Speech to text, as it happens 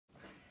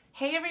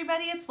Hey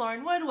everybody, it's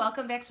Lauren Wood.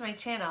 Welcome back to my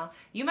channel.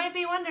 You might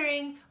be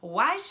wondering,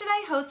 why should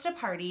I host a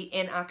party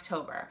in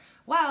October?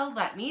 Well,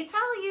 let me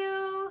tell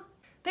you.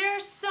 There are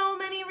so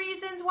many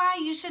reasons why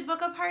you should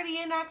book a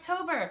party in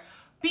October.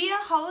 Be a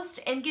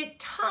host and get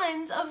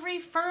tons of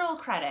referral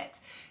credit.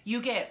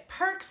 You get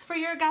perks for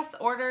your guest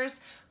orders,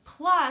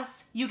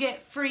 plus you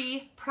get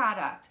free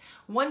product.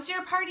 Once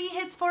your party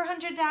hits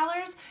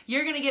 $400,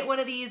 you're gonna get one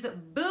of these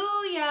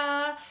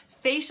Booyah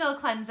facial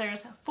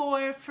cleansers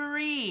for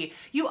free.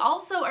 You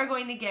also are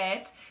going to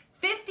get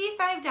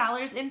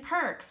 $55 in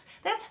perks.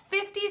 That's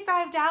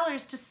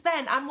 $55 to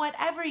spend on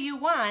whatever you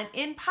want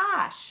in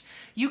Posh.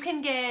 You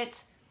can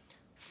get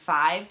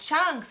 5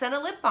 chunks and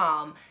a lip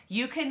balm.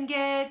 You can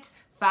get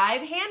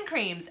 5 hand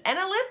creams and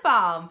a lip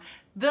balm.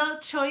 The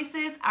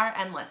choices are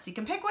endless. You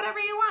can pick whatever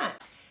you want.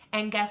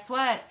 And guess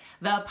what?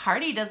 The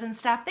party doesn't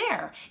stop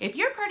there. If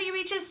your party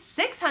reaches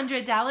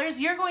 $600,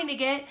 you're going to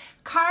get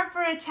Carve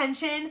for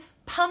Attention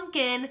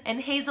pumpkin and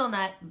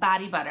hazelnut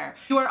body butter.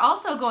 You are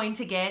also going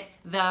to get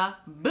the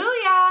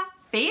Booyah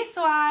face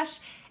wash,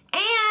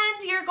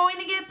 and you're going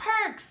to get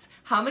perks.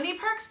 How many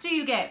perks do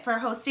you get for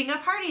hosting a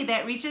party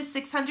that reaches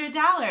 $600?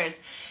 $70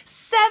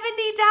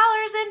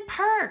 in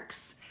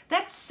perks.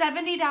 That's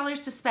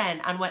 $70 to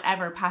spend on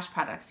whatever Posh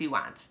products you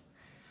want.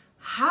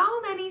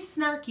 How many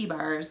snarky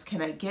bars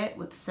can I get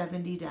with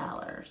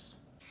 $70?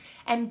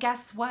 And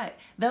guess what?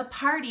 The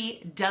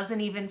party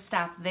doesn't even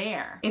stop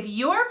there. If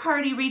your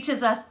party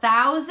reaches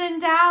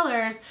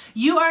 $1,000,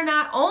 you are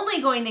not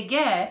only going to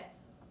get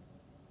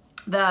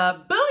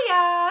the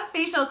Booyah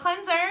facial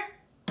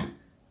cleanser,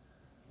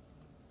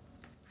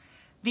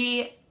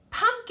 the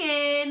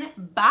pumpkin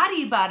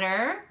body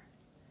butter,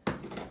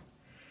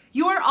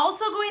 you are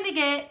also going to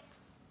get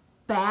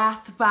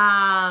bath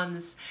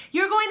bombs.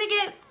 You're going to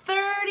get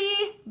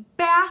 30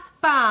 bath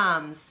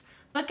bombs.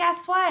 But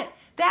guess what?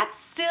 That's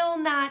still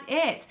not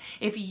it.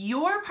 If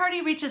your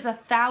party reaches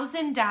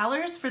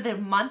 $1,000 for the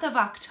month of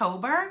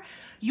October,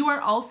 you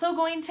are also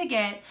going to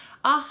get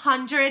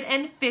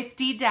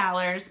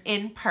 $150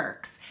 in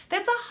perks.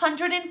 That's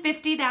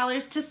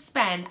 $150 to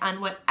spend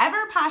on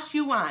whatever Posh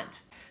you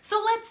want.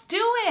 So let's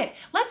do it.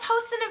 Let's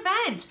host an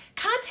event.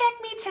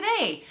 Contact me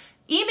today.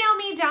 Email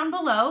me down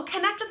below,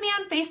 connect with me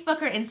on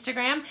Facebook or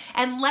Instagram,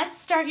 and let's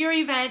start your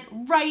event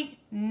right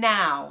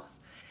now.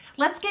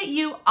 Let's get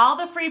you all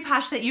the free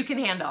Posh that you can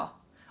handle.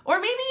 Or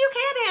maybe you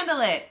can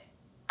handle it.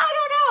 I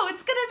don't know,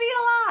 it's gonna be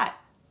a lot.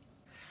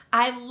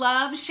 I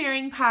love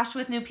sharing Posh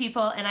with new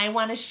people, and I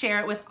wanna share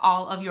it with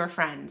all of your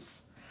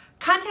friends.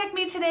 Contact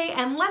me today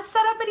and let's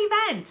set up an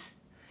event.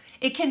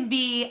 It can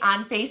be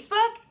on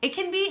Facebook, it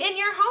can be in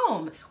your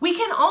home. We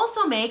can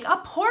also make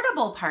a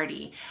portable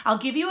party. I'll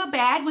give you a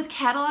bag with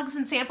catalogs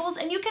and samples,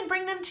 and you can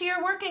bring them to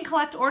your work and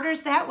collect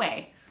orders that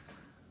way.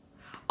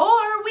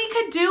 Or we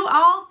could do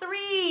all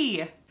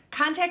three.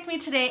 Contact me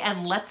today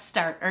and let's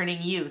start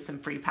earning you some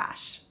free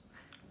Posh.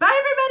 Bye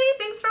everybody,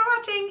 thanks for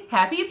watching.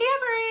 Happy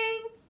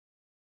pampering.